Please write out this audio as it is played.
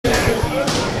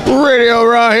Radio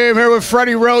Raheem here with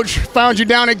Freddie Roach. Found you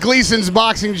down at Gleason's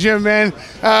Boxing Gym, man.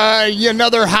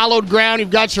 Another hallowed ground. You've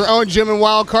got your own gym and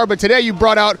wild card, but today you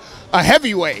brought out a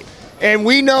heavyweight. And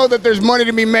we know that there's money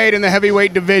to be made in the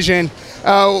heavyweight division.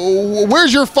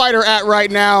 Where's your fighter at right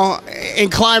now in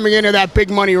climbing into that big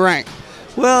money rank?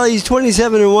 Well, he's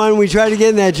 27-1. We tried to get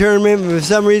in that tournament, but for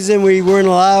some reason we weren't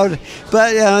allowed.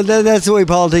 But that's the way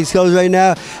politics goes right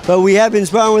now. But we have been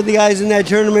sparring with the guys in that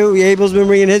tournament. Abel's been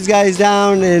bringing his guys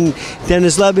down, and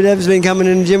Dennis Lebedev's been coming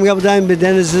in the gym a couple times. But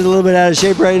Dennis is a little bit out of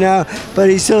shape right now. But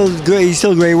he's still great. He's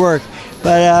still great work.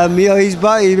 But he's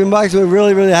been boxing with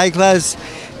really, really high class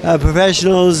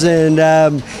professionals, and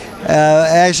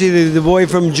actually the boy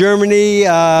from Germany.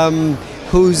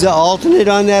 Who's alternate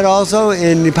on that also,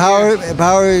 and Power,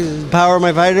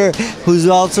 my fighter, who's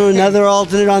also another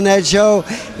alternate on that show,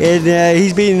 and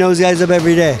he's beating those guys up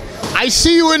every day. I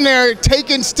see you in there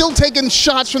still taking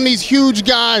shots from these huge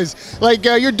guys. Like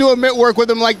you're doing mitt work with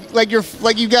them, like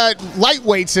you got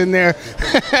lightweights in there.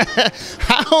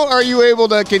 How are you able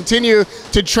to continue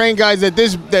to train guys that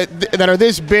are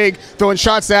this big, throwing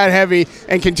shots that heavy,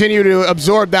 and continue to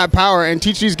absorb that power and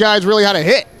teach these guys really how to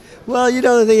hit? Well,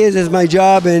 the thing is, it's my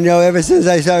job, and ever since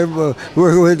I started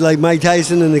working with like Mike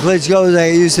Tyson and the Klitschko's,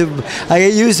 I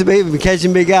get used to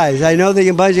catching big guys. I know they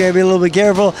can punch. I gotta be a little bit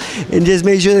careful and just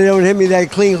make sure they don't hit me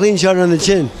that clean shot on the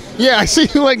chin. Yeah, I see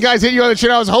you let guys hit you on the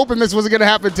chin. I was hoping this wasn't going to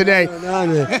happen today.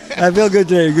 No, I feel good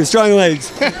today. Good, strong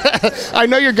legs. I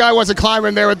know your guy wasn't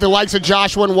climbing there with the likes of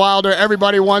Joshua and Wilder.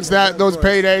 Everybody wants those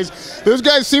paydays. Those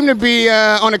guys seem to be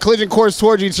on a collision course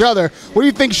towards each other. What do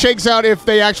you think shakes out if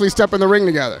they actually step in the ring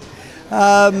together?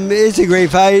 It's a great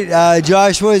fight.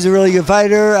 Joshua is a really good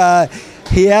fighter.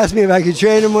 He asked me if I could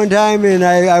train him one time, and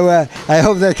I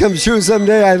hope that comes true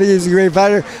someday. I think he's a great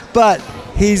fighter, but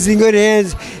he's in good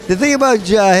hands. The thing about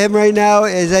him right now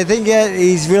is I think that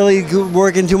he's really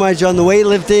working too much on the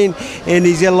weightlifting, and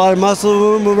he's got a lot of muscle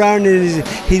movement around, and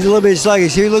he's a little bit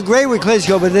sluggish. He looked great with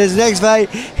Klitschko, but this next fight,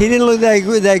 he didn't look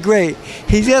that great.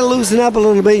 He's got to loosen up a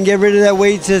little bit and get rid of that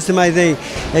weight system, I think,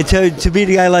 to beat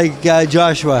a guy like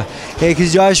Joshua.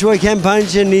 Because Joshua can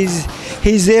punch, and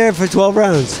he's there for 12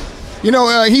 rounds.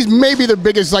 He's maybe the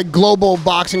biggest global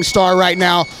boxing star right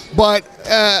now, but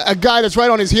a guy that's right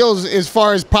on his heels as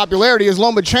far as popularity is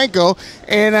Lomachenko.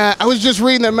 And I was just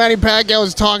reading that Manny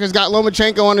Pacquiao's talk has got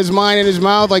Lomachenko on his mind and his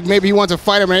mouth, like maybe he wants to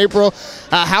fight him in April.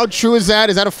 How true is that?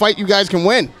 Is that a fight you guys can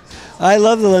win? I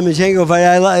love the Lomachenko fight.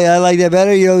 I like that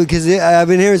better, because I've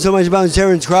been hearing so much about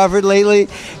Terrence Crawford lately,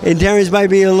 and Terrence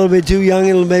might be a little bit too young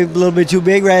and a little bit too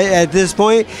big right at this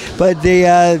point. But the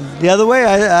other way,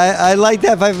 I like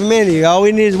that fight for Manny. All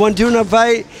we need is one tune-up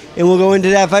fight, and we'll go into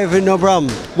that fight for no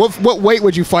problem. What weight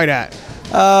would you fight at?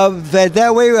 At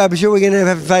that weight, I'm sure we're going to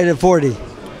have to fight at 40.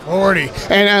 40.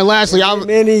 And lastly,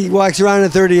 Manny walks around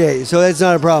at 38, so that's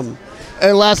not a problem.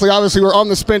 And lastly, obviously, we're on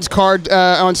the Spence card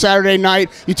on Saturday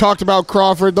night. You talked about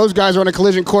Crawford. Those guys are on a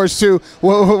collision course, too.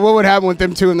 What would happen with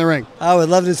them two in the ring? I would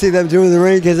love to see them two in the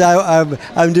ring, because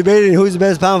I'm debating who's the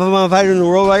best pound-for-pound fighter in the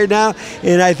world right now,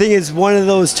 and I think it's one of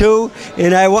those two,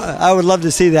 and I would love to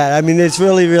see that. I mean, it's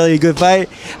really, really a good fight.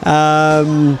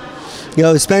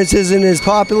 Spence isn't as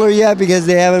popular yet because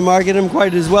they haven't marketed him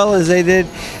quite as well as they did.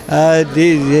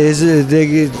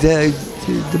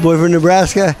 The boy from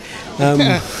Nebraska,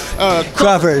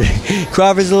 Crawford.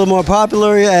 Crawford's a little more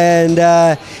popular, and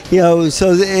one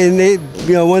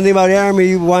thing about Army,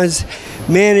 he wants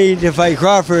Manny to fight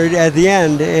Crawford at the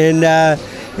end, and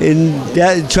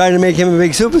trying to make him a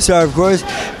big superstar, of course.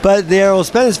 But the Errol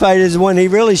Spence fight is one he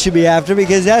really should be after,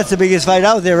 because that's the biggest fight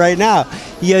out there right now.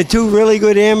 You got two really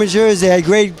good amateurs. They had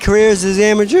great careers as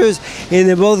amateurs, and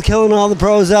they're both killing all the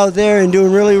pros out there and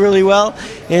doing really, really well.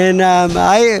 And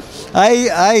I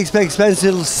expect Spence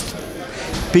to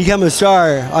become a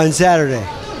star on Saturday.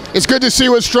 It's good to see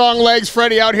you with strong legs,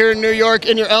 Freddie, out here in New York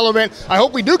in your element. I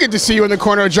hope we do get to see you in the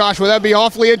corner of Joshua. That'd be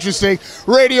awfully interesting.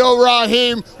 Radio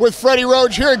Raheem with Freddie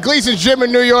Roach here at Gleason's Gym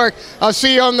in New York. I'll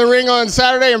see you on the ring on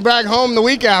Saturday and back home the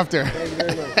week after.